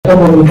Come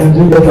on, we can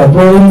do better.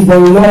 Praise the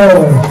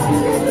Lord.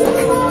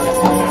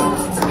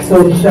 So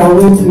shall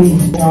we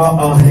please bow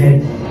our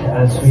heads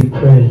as we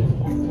pray?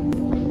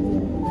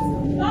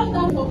 Not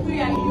down for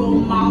prayer in your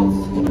mouth.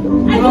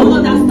 I don't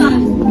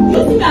understand. You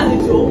think that's a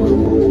joke?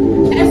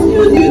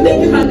 Excuse you think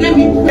you can get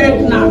me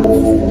pregnant?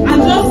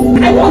 And just,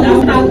 I don't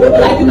understand. People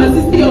like you can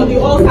just stay on the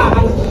altar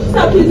and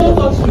stop, please don't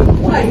touch me.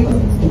 Who are you?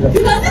 You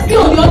can just stay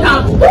on the altar.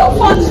 Don't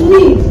touch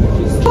me.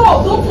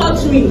 Stop, don't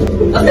touch me.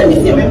 Don't let me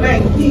say my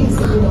mind, please.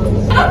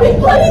 I've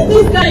been calling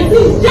this guy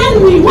since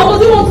January. What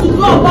does he want to do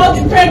about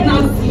the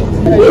pregnancy?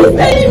 He's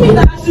telling me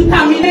that I should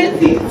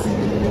terminate it.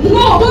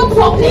 No, don't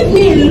talk. Leave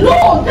me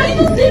alone. Can you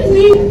just leave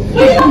me?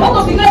 You're not part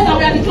of the guys that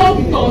were at the club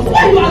with us.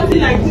 Why are you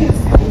acting like this?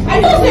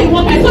 I don't say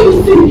what I saw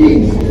you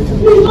singing.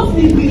 Please just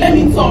leave me. Let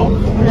me talk.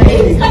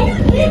 Please, can you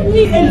leave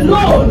me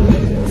alone?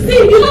 See,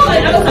 you know my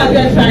house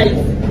address, right?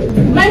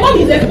 My mom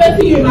is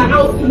expecting you in my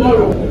house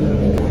tomorrow.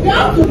 You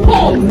have to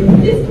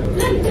come. This,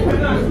 let me take my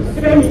hand.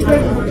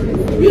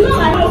 You know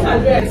my house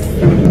address.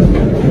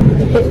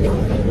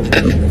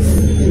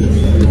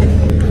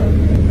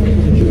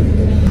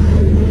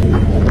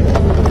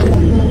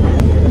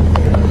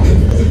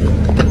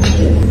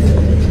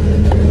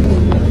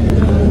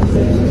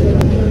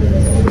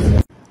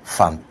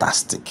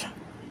 Fantastic.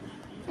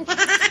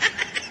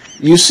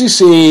 You see,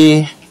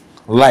 say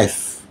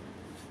life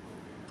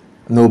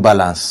no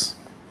balance.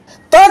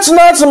 Touch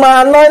not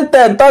my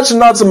anointed, touch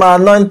not my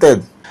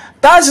anointed,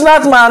 touch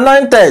not my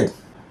anointed.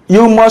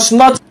 You must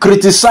not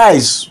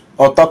criticize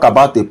or talk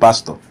about a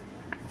pastor.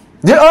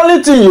 The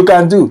only thing you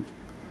can do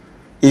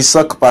is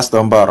suck Pastor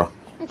Mbaro.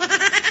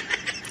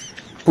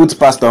 Put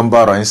Pastor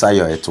Mbaro inside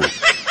your head.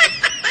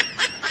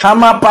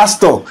 Hammer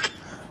pastor.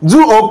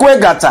 Do okwe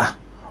gata,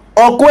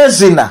 okwe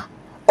zina,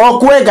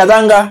 okwe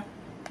gadanga,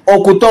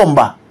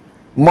 okutomba.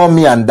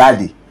 Mommy and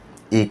daddy.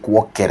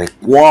 Ekwo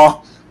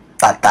kerekwo,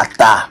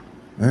 tatata,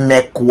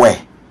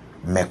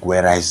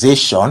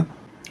 mekwerization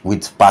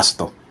with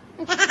pastor.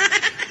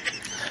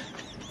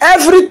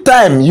 Every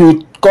time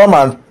you come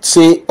and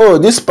say, oh,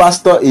 this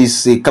pastor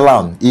is a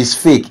clown, is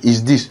fake,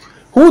 is this,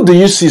 who do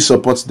you see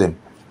support them?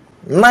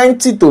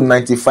 90 to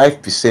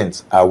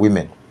 95% are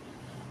women.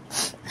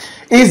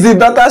 It's the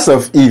daughters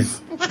of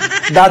Eve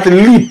that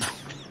leap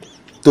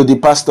to the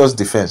pastor's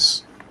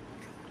defense.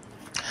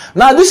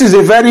 Now, this is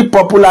a very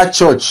popular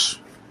church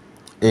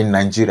in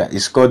Nigeria.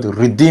 It's called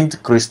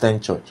Redeemed Christian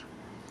Church.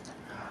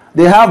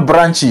 They have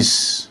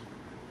branches.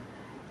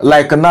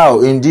 Like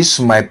now, in this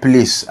my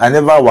place, I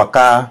never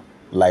waka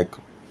like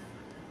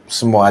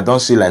small. I don't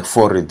see like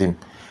 4 Redeemed.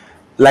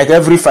 Like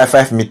every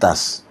 5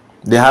 meters,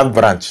 they have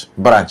branch.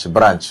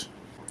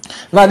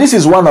 Now, this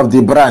is one of the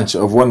branch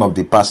of one of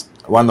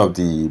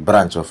the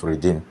branch of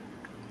Redeemed.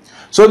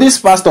 So this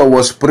pastor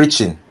was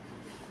preaching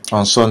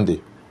on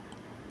Sunday.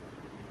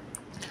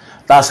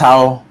 That's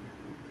how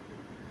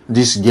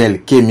this girl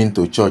came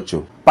into church.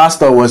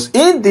 Pastor was,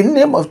 in the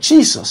name of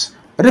Jesus,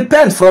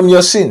 repent from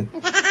your sin.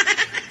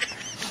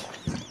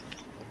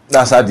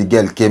 That's how the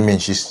girl came in.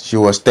 She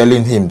was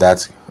telling him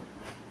that,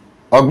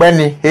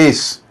 Ogbeni,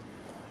 Hayes,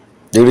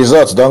 the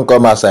results don't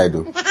come outside.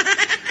 Though.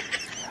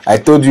 I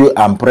told you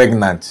I'm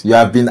pregnant. You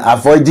have been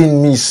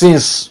avoiding me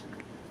since.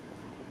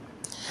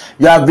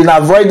 You have been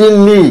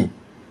avoiding me.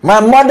 My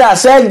mother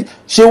said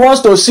she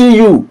wants to see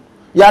you.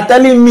 You are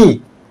telling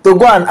me to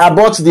go and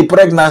abort the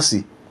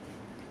pregnancy.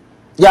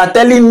 You are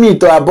telling me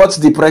to abort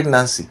the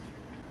pregnancy.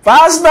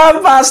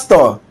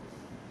 Pastor.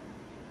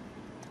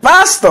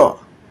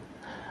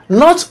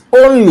 Not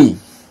only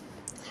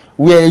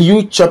were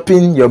you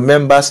chopping your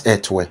members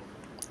etwe,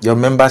 your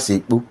members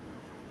epu,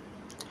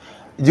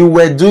 you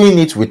were doing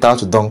it without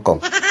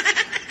Donkom.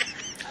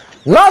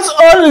 Not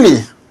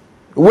only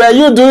were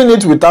you doing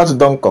it without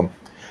Donkom,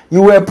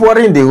 you were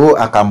pouring the whole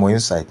akamo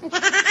inside.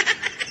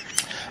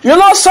 You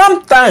know,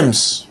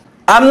 sometimes,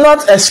 I'm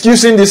not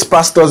excusing this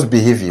pastor's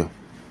behavior.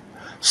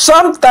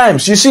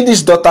 Sometimes, you see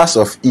these daughters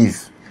of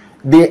Eve,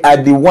 they are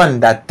the one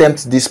that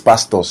tempt these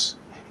pastors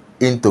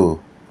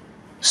into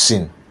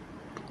sin,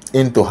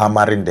 into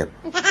hammering them.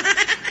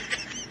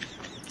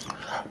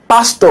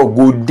 Pastor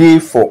go dey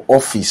for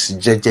office,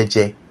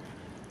 jejeje.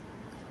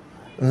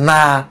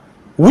 Now,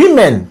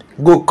 women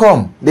go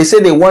come. They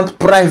say they want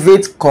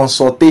private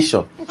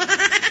consultation.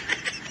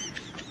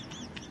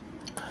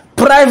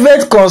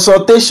 Private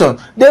consultation.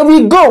 They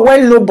will go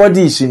when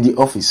nobody is in the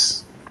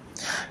office.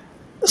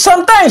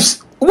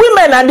 Sometimes,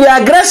 women are the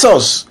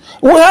aggressors.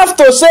 We have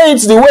to say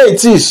it the way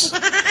it is.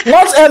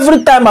 Not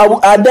every time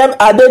are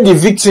they the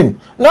victim.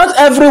 Not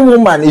every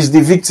woman is the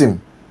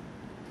victim.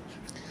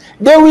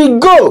 They will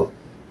go.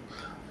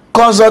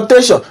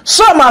 Consultation.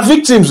 Some are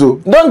victims.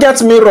 Don't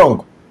get me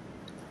wrong.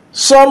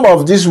 Some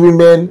of these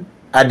women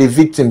are the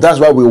victims. That's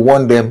why we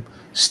warn them.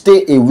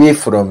 Stay away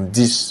from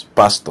these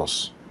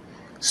pastors.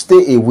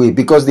 Stay away.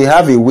 Because they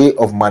have a way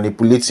of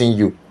manipulating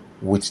you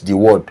with the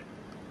word.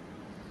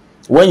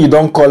 When you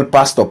don't call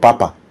pastor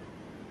papa,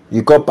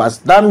 you call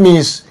pastor. That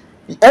means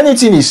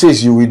anything he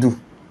says you will do.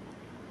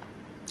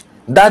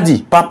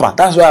 Daddy, papa.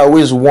 That's why I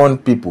always warn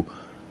people.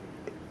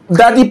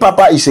 Daddy,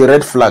 papa is a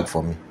red flag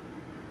for me.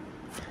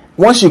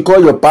 Once you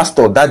call your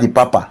pastor daddy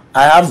papa,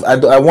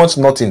 I want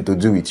nothing to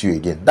do with you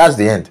again. That's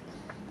the end.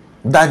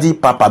 Daddy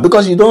papa,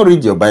 because you don't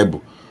read your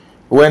Bible.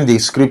 When the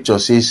scripture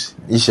says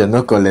you shall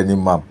not call any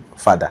man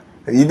father,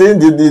 you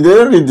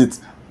don't read it.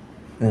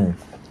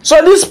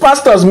 So these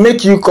pastors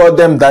make you call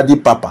them daddy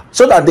papa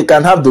so that they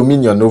can have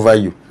dominion over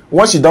you.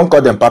 Once you don't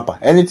call them papa,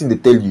 anything they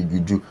tell you, you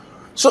do.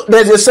 So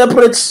there's a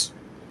separate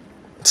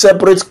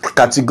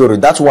category.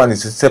 That one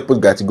is a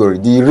separate category,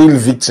 the real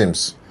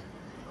victims.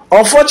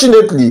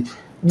 Unfortunately,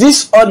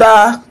 this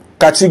other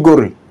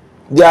category,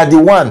 they are the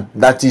one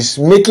that is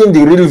making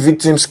the real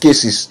victims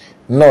cases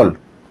null.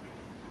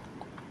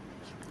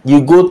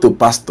 You go to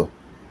pastor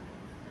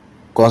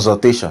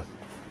consultation.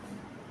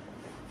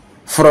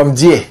 From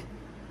there,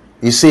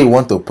 you say you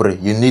want to pray.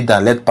 You need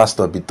that. Let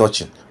pastor be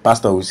touching.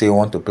 Pastor will say you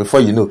want to pray.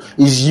 Before you know,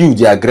 it's you,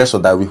 the aggressor,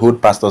 that will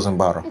hold pastors in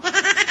barrel.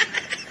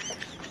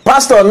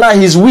 Pastor now,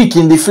 he's weak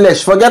in the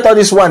flesh. Forget all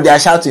this one. They are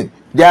shouting.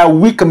 They are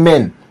weak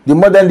men. The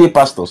modern day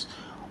pastors.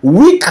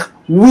 Weak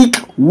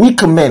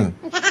men.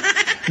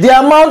 The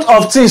amount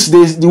of things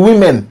the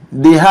women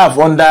they have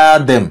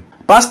under them.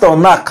 Pastor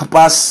knock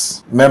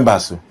pass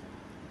members.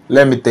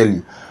 Let me tell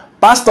you.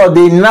 Pastor,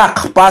 they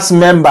knock pass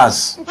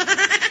members.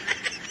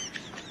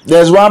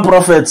 There's one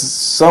prophet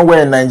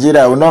somewhere in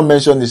Nigeria, I will not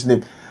mention his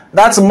name.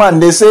 That man,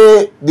 they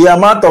say the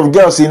amount of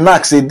girls he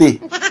knocks a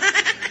day.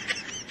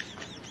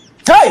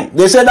 Hey,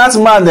 they say that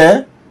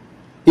man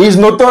he's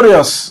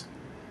notorious.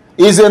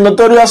 He's a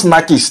notorious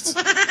knackist.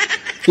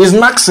 He's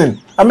knacksing.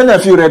 How many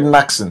of you read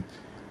knacksing?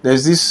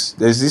 There's this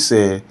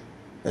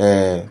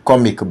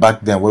comic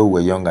back then when we were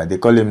younger. They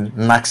call him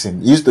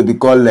knacksing. He used to be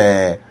called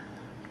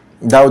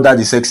Dauda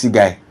the sexy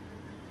guy.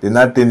 They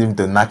not turn him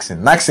to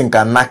knacksing. Knacksing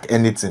can knack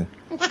anything.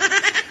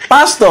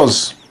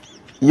 Pastors,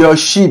 your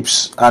sheep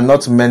are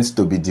not meant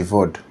to be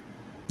devoured.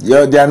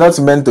 They are not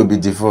meant to be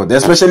devoured,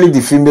 especially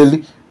the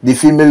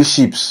female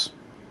sheep.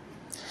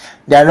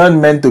 They are not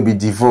meant to be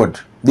devoured.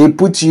 They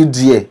put you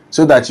there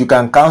so that you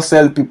can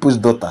counsel people's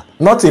daughter,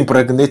 not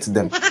impregnate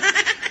them.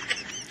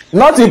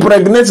 Not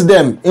impregnate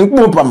them.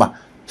 Inkpupama,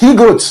 he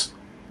goats,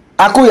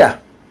 akuya,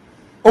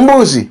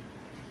 umbuzi,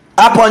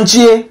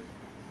 aponchie.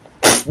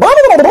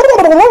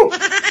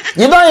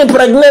 You don't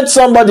impregnate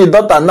somebody's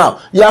daughter now.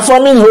 You are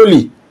forming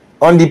holy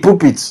on the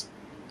pulpit.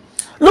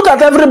 Look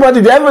at everybody.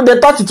 They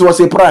thought it was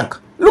a prank.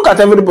 Look at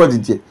everybody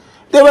there.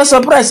 They were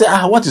surprised. Say,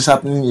 what is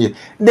happening here?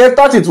 They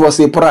thought it was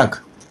a prank.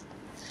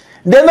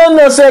 They don't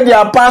know, say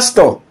their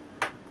pastor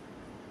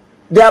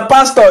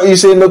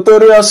is a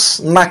notorious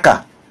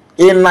knacker,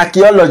 a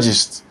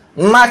knackyologist,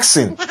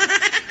 knacksing,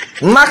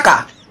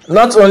 knacker.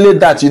 Not only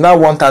that, you now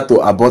want her to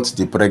abort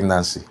the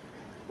pregnancy.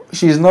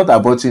 She is not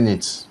aborting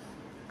it.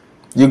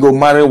 You go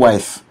marry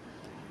wife.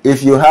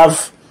 If you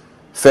have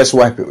first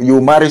wife,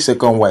 you marry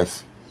second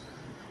wife.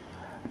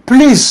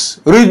 Please,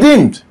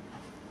 redeemed,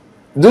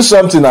 do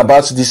something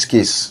about this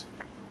case.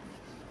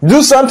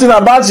 Do something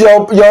about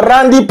your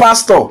randy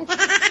pastor.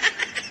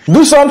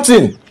 Do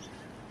something.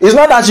 It's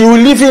not that you will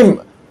leave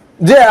him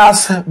there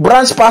as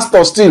branch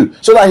pastor still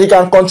so that he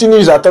can continue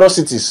his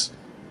atrocities.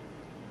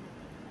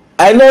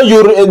 I know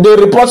they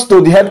report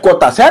to the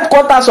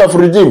headquarters of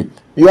Redeem.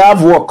 You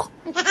have work.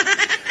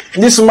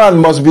 This man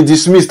must be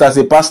dismissed as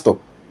a pastor.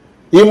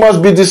 He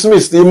must be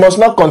dismissed. He must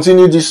not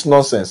continue this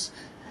nonsense.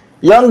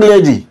 Young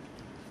lady,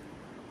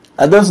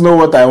 I don't know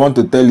what I want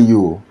to tell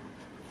you.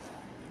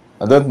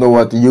 I don't know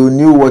what you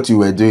knew what you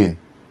were doing.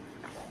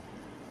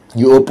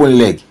 You open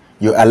leg.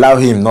 You allow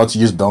him not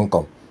use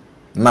Doncom.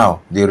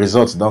 Now, the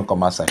results don't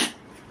come outside.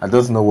 I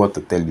don't know what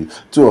to tell you.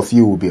 Two of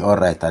you will be all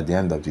right at the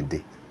end of the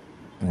day.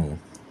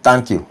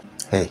 Thank you.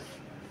 Hey,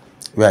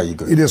 where are you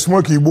going? It is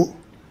smoke Igbo.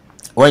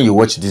 When you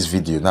watch this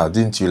video now,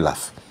 didn't you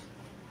laugh?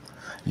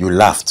 You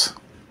laughed,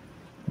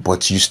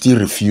 but you still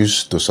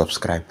refuse to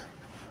subscribe.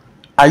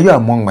 Are you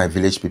among my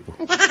village people?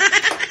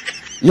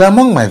 You're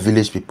among my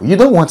village people. You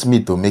don't want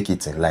me to make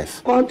it in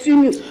life.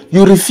 Continue.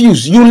 You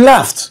refuse. You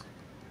laughed.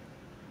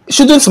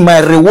 Shouldn't my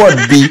reward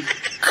be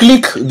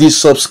click the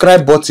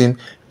subscribe button,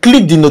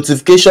 click the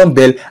notification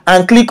bell,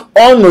 and click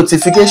all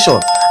notification?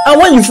 And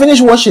when you finish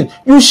watching,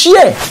 you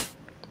share.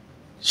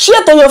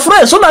 Share to your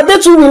friends so that they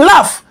too will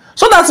laugh.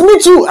 So that me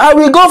too, I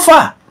will go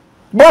far.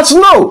 But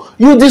no,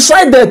 you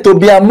decided to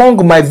be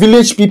among my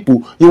village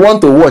people. You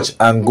want to watch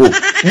and go.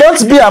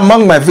 Don't be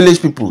among my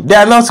village people. They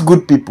are not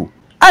good people.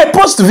 I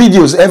post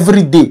videos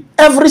every day,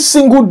 every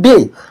single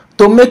day,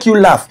 to make you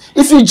laugh.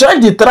 If you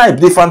join the tribe,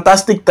 the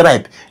fantastic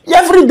tribe,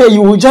 every day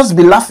you will just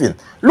be laughing.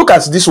 Look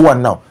at this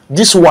one now.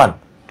 This one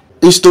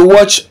is to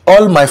watch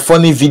all my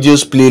funny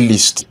videos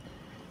playlist.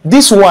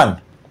 This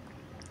one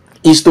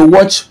is to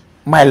watch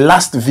my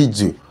last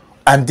video.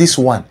 And this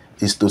one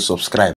is to subscribe.